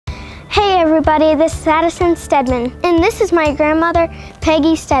everybody, this is Addison Steadman, and this is my grandmother,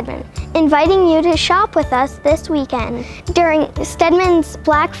 Peggy Steadman, inviting you to shop with us this weekend during Steadman's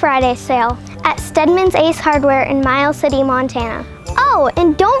Black Friday sale at Steadman's Ace Hardware in Miles City, Montana. Oh,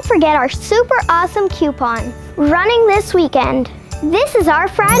 and don't forget our super awesome coupon running this weekend. This is our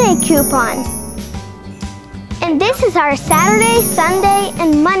Friday coupon. And this is our Saturday, Sunday,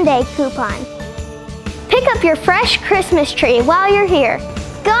 and Monday coupon. Pick up your fresh Christmas tree while you're here.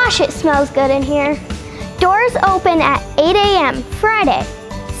 Gosh, it smells good in here. Doors open at 8 a.m. Friday.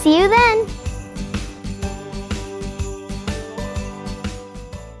 See you then.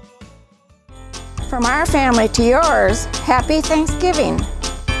 From our family to yours, happy Thanksgiving.